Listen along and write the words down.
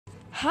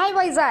Hi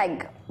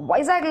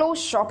వైజాగ్లో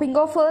shopping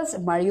offers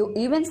మరియు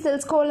events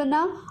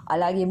తెలుసుకోవాలన్నా,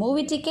 అలాగే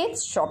movie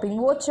tickets, shopping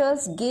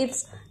vouchers,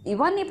 gifts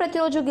ఇవన్నీ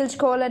ప్రతిరోజు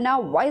గెలుచుకోవాలన్నా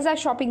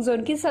వైజాగ్ షాపింగ్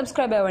జోన్కి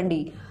సబ్స్క్రైబ్ అవ్వండి.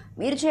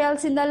 మీరు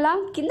చేయాల్సిందల్లా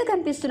కింద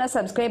కనిపిస్తున్న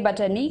సబ్స్క్రైబ్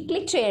బటన్ని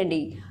క్లిక్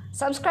చేయండి.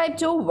 Subscribe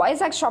to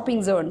Vizag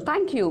shopping zone.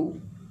 Thank you.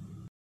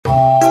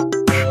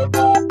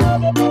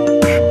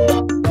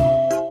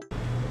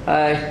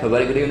 Hi, a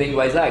very good evening,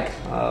 Vizag.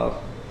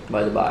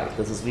 By the by,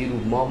 this is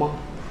Veerumama.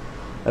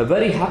 A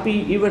very happy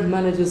event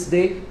managers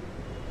day.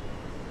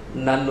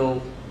 నన్ను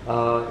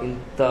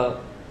ఇంత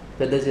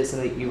పెద్ద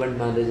చేసిన ఈవెంట్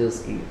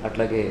మేనేజర్స్కి,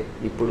 అట్లాగే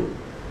ఇప్పుడు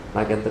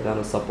నాకు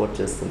ఎంతగానో సపోర్ట్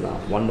చేస్తున్న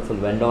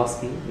వండర్ఫుల్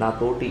వెండర్స్కి, నా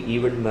తోటి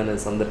ఈవెంట్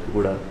మేనేజర్స్ అందరికీ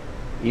కూడా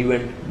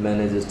ఈవెంట్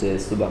మేనేజర్స్ డే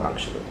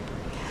శుభాకాంక్షలు.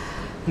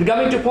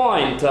 Coming to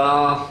point,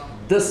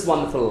 this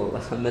wonderful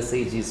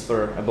message is for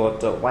about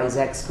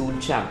Vizag School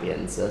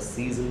Champions,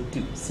 Season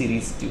 2,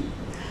 Series 2.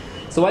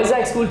 So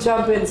Vizag School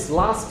Champions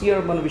last year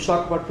మన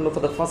విశాఖపట్నంలో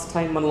for the first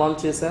time మనం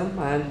launch చేసాం,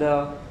 and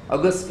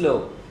ఆగస్ట్లో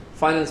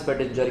finals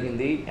పెట్టడం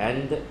జరిగింది.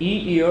 అండ్ ఈ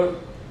year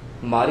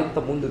మరింత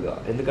ముందుగా,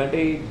 ఎందుకంటే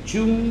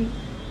జూన్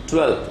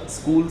 12th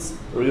స్కూల్స్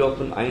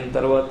రీఓపెన్ అయిన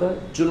తర్వాత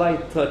జూలై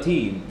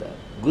 13th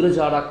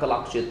గురజాడ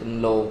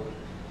కళాక్షేత్రంలో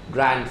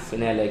grand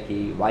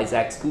ఫినాలేకి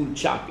Vizag school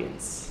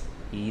champions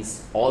is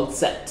all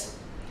set.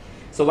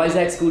 So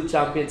Vizag school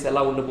champions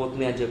ఎలా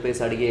ఉండబోతుంది అని చెప్పేసి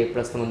అడిగే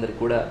ప్రశ్నలు అందరికీ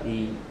కూడా ఈ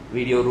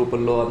వీడియో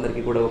రూపంలో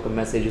అందరికీ కూడా ఒక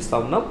మెసేజ్ ఇస్తా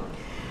ఉన్నాం.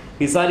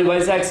 ఈసారి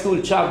Vizag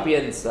school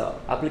champions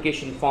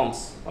application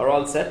forms are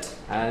all set,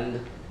 and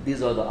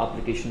these are the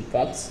application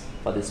forms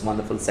for this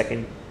wonderful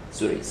second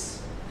series.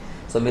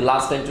 So మీరు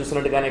లాస్ట్ టైం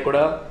చూసినట్టుగానే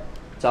కూడా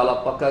చాలా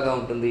పక్కాగా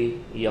ఉంటుంది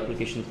ఈ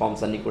అప్లికేషన్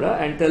ఫార్మ్స్ అన్నీ కూడా.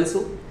 అండ్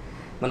తెలుసు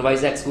మన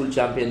వైజాగ్ స్కూల్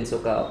ఛాంపియన్స్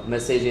ఒక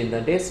మెసేజ్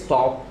ఏంటంటే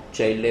stop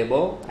child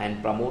labour and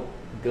promote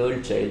girl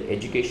child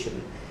education.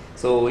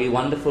 So ఈ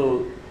వండర్ఫుల్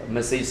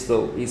మెసేజ్తో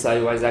ఈసారి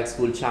వైజాగ్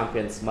స్కూల్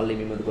ఛాంపియన్స్ మళ్ళీ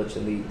మీ ముందుకు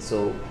వచ్చింది. So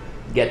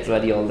get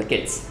ready all the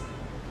kids.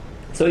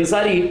 So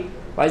ఈసారి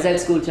వైజాగ్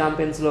స్కూల్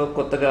ఛాంపియన్స్లో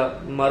కొత్తగా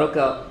మరొక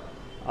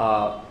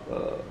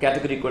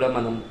కేటగిరీ కూడా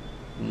మనం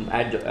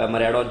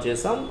యాడ్ ఆన్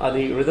చేసాం.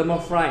 అది rhythm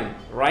of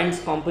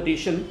rhymes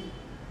competition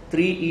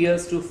 3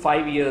 years to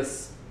 5 years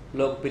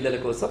లో పిల్లల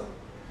కోసం.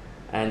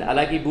 అండ్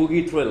అలాగే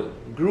బూగీ థ్రిల్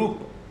గ్రూప్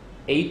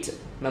 8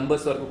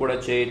 members వరకు కూడా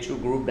చేయొచ్చు.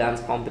 Group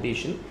dance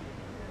competition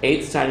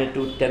 8th standard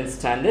to 10th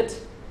standard.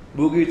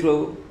 Boogie throw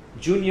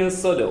junior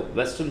solo,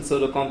 western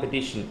solo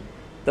competition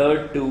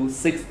 3rd to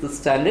 6th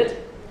standard.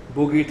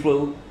 Boogie throw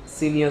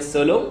senior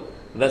solo,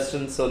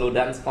 western solo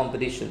dance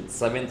competition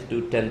 7th to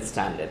 10th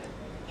standard.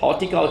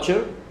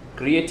 Horticulture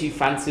creative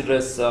fancy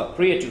dress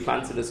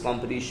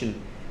competition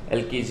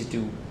LKG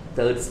to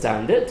 3rd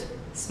standard.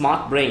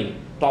 Smart brain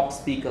top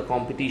speaker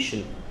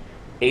competition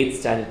 8th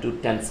standard to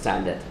 10th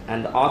standard.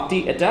 And RT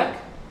attack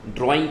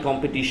drawing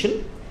competition.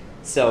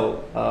 So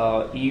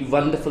a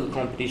wonderful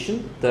competition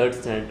 3rd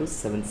standard to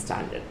 7th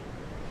standard.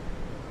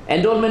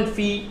 Enrollment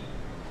fee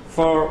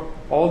for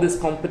all these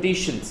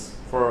competitions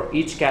for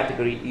each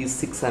category is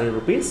 600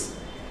 rupees.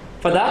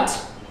 For that,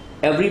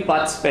 every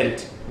participant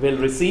will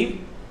receive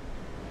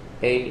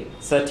a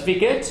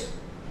certificate,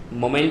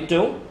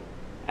 memento,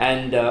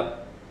 and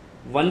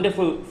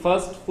wonderful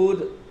first food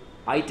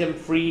item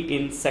free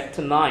in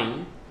sector 9,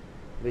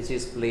 which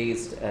is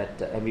placed at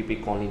MVP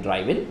Colony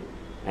Drive-in.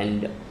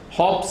 And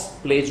hops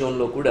play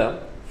జోన్లో కూడా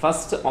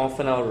first half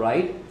an hour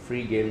ride free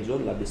game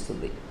zone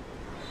లభిస్తుంది.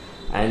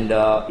 And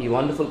ఈ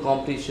wonderful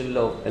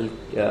కాంపిటీషన్లో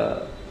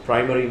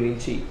primary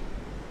నుంచి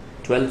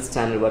 12th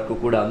standard వరకు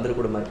కూడా అందరూ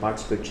కూడా మరి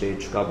పార్టిసిపేట్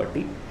చేయొచ్చు.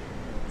 కాబట్టి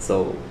సో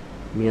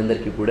మీ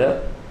అందరికీ కూడా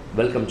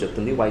వెల్కమ్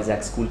చెప్తుంది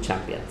Vizag school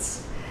champions.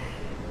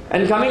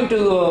 And coming to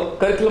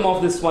curriculum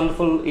of this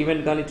wonderful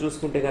event కానీ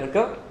చూసుకుంటే కనుక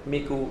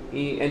మీకు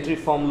ఈ ఎంట్రీ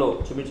ఫామ్లో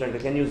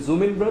చూపించడానికి, can you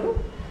Zoom in brother?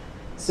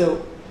 So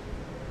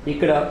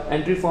ఇక్కడ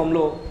ఎంట్రీ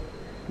ఫామ్లో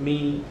మీ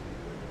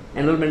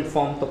ఎన్రోల్మెంట్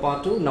ఫామ్తో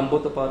పాటు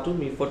నంబర్తో పాటు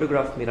మీ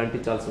ఫోటోగ్రాఫ్ మీరు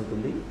అంటించాల్సి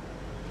ఉంటుంది.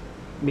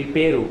 మీ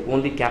పేరు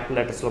ఓన్లీ క్యాపిటల్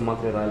లెటర్స్లో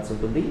మాత్రమే రాయాల్సి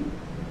ఉంటుంది.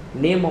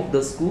 Name of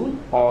the school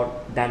are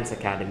dance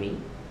academy,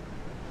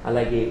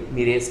 అలాగే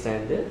మీరు ఏ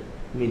స్టాండర్డ్,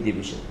 మీ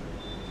డివిజన్.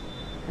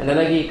 అండ్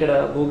అలాగే ఇక్కడ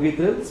boogie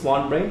thrill,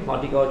 smart brain,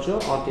 horticulture,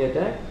 RT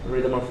attack,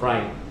 rhythm of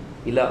rhyme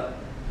ఇలా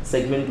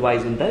సెగ్మెంట్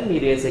వైజ్ ఉంటాయి.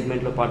 మీరు ఏ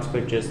సెగ్మెంట్లో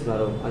పార్టిసిపేట్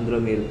చేస్తున్నారో అందులో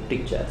మీరు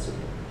టిక్ చేయాల్సి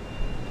ఉంటుంది.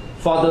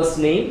 ఫాదర్స్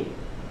నేమ్,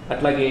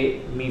 అట్లాగే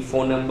మీ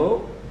phone number,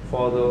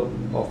 father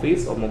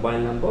office or mobile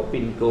number,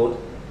 pin code,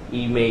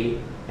 email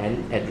and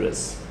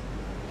address.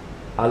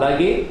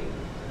 అలాగే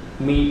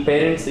మీ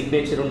పేరెంట్స్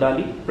సిగ్నేచర్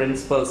ఉండాలి,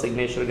 ప్రిన్సిపల్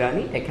సిగ్నేచర్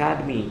కానీ,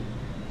 అకాడమీ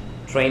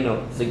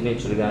ట్రైనర్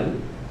సిగ్నేచర్ కానీ,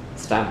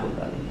 స్టాంప్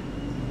ఉండాలి.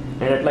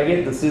 అండ్ అట్లాగే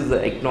దిస్ ఈజ్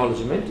ద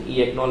ఎక్నాలజ్మెంట్. ఈ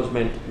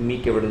ఎక్నాలజ్మెంట్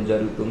మీకు ఇవ్వడం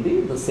జరుగుతుంది.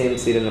 The same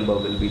serial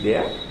number will be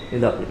there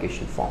in the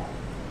application form.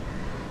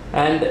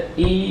 And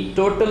ఈ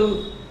టోటల్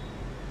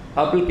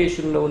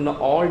అప్లికేషన్లో ఉన్న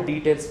ఆల్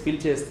డీటెయిల్స్ ఫిల్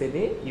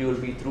చేస్తేనే you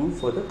will be through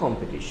for the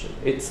competition.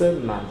 It's a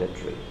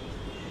mandatory.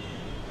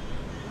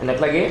 And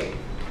అట్లాగే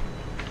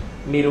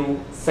మీరు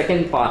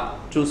సెకండ్ పార్ట్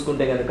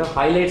చూసుకుంటే కనుక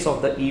హైలైట్స్ ఆఫ్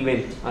ద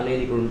ఈవెంట్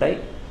అనేది ఇక్కడ ఉంటాయి.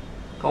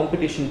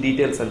 కాంపిటీషన్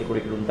డీటెయిల్స్ అన్నీ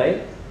కూడా ఇక్కడ ఉంటాయి.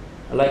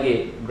 అలాగే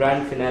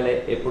గ్రాండ్ ఫినాలే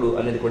ఎప్పుడు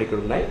అనేది కూడా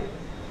ఇక్కడ ఉన్నాయి.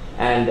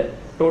 అండ్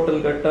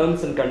టోటల్గా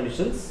టర్మ్స్ అండ్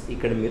కండిషన్స్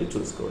ఇక్కడ మీరు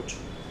చూసుకోవచ్చు.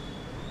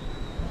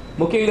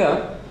 ముఖ్యంగా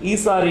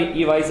ఈసారి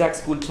ఈ వైజాగ్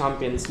స్కూల్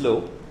ఛాంపియన్స్లో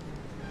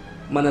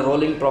మన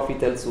రోలింగ్ ట్రోఫీ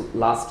తెలుసు,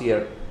 last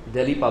year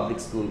Delhi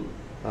public school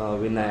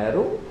win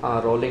అయ్యారు. ఆ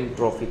రోలింగ్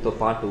ట్రోఫీతో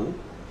పాటు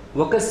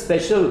ఒక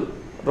special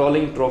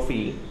rolling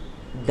trophy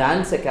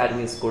dance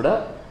academies కూడా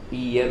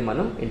ఈ ఇయర్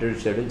మనం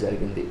ఇంట్రడ్యూస్ చేయడం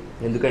జరిగింది.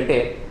 ఎందుకంటే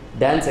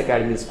డాన్స్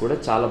అకాడమీస్ కూడా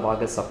చాలా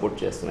బాగా సపోర్ట్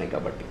చేస్తున్నాయి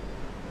కాబట్టి.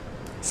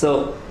 సో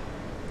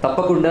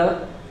తప్పకుండా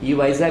ఈ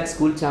వైజాగ్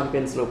స్కూల్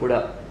ఛాంపియన్స్లో కూడా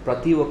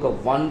ప్రతి ఒక్క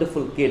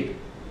వండర్ఫుల్ కిడ్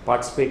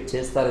పార్టిసిపేట్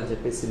చేస్తారని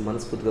చెప్పేసి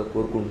మనస్ఫూర్తిగా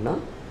కోరుకుంటున్నా.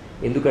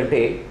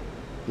 ఎందుకంటే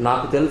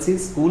నాకు తెలిసి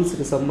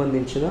స్కూల్స్కి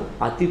సంబంధించిన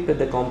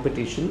అతిపెద్ద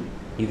కాంపిటీషన్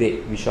ఇదే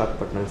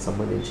విశాఖపట్నానికి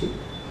సంబంధించి.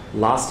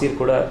 లాస్ట్ ఇయర్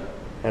కూడా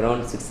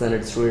అరౌండ్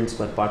 600 స్టూడెంట్స్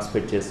మరి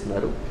పార్టిసిపేట్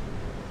చేస్తున్నారు.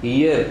 ఈ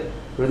ఇయర్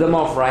రిథమ్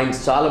ఆఫ్ రైమ్స్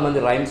చాలామంది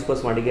రైమ్స్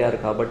కోసం అడిగారు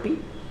కాబట్టి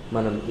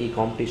మనం ఈ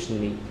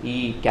కాంపిటీషన్ని, ఈ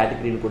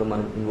కేటగిరీని కూడా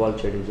మనం ఇన్వాల్వ్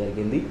చేయడం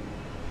జరిగింది.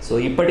 సో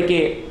ఇప్పటికే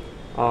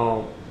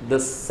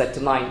this set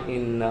 9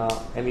 in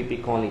MEP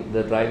colony, the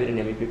driver in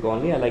MEP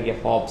colony, అలాగే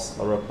హాబ్స్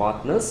అవర్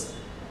పార్ట్నర్స్,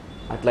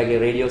 అట్లాగే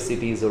radio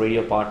city is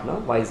radio partner,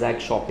 Vizag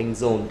shopping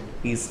zone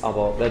is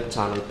our web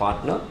channel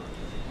partner.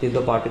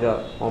 దీంతో పాటుగా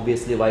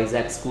obviously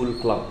Vizag school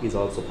club is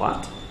also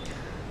part.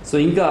 So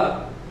ఇంకా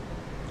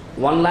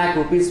 1 lakh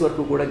rupees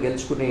వరకు కూడా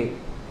గెలుచుకునే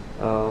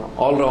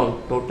all round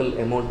total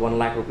amount 1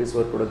 lakh rupees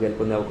వరకు కూడా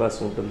గెలుపొందే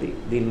అవకాశం ఉంటుంది.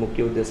 దీని ముఖ్య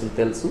ఉద్దేశం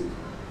తెలుసు,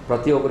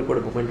 ప్రతి ఒక్కరికి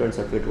కూడా బుక్ అండ్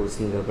సర్టిఫికేట్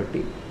వస్తుంది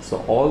కాబట్టి. సో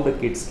ఆల్ ద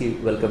కిడ్స్కి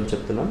వెల్కమ్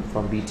చెప్తున్నాం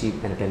ఫ్రమ్ BT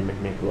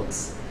ఎంటర్టైన్మెంట్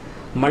నెట్వర్క్స్.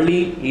 మళ్ళీ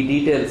ఈ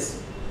డీటెయిల్స్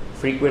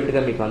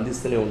ఫ్రీక్వెంట్గా మీకు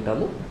అందిస్తూనే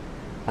ఉంటాము.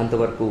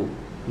 అంతవరకు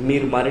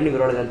మీరు మరిన్ని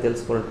వివరాలు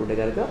తెలుసుకోవాలనుకుంటే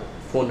కనుక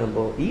phone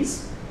number is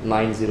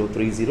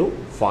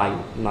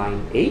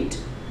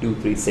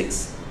 9030598236.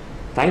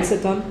 Thanks a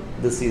ton.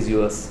 This is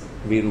yours,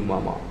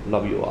 Veerumama.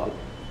 Love you all.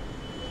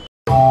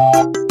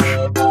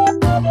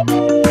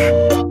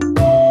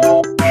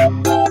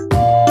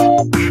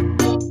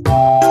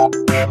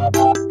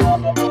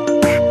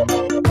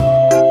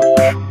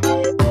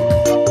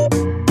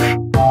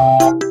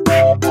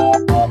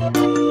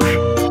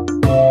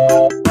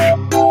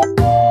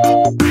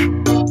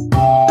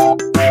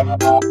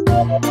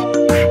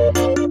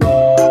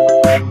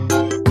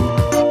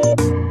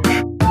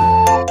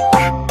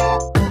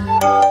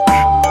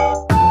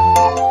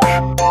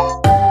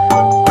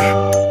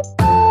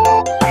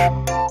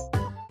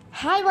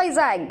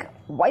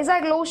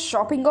 వైజాగ్లో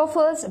షాపింగ్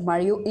ఆఫర్స్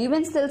మరియు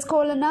ఈవెంట్స్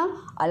తెలుసుకోవాలన్నా,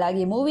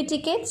 అలాగే movie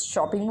tickets,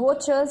 shopping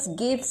watchers,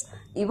 gifts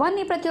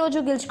ఇవన్నీ ప్రతిరోజు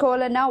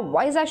గెలుచుకోవాలన్నా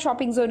వైజాగ్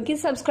షాపింగ్ జోన్కి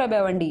సబ్స్క్రైబ్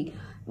అవ్వండి.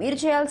 మీరు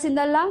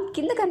చేయాల్సిందల్లా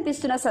కింద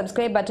కనిపిస్తున్న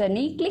సబ్స్క్రైబ్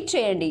బటన్ని క్లిక్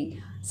చేయండి.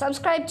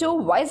 Subscribe to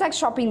Vizag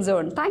shopping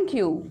zone. Thank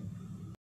you.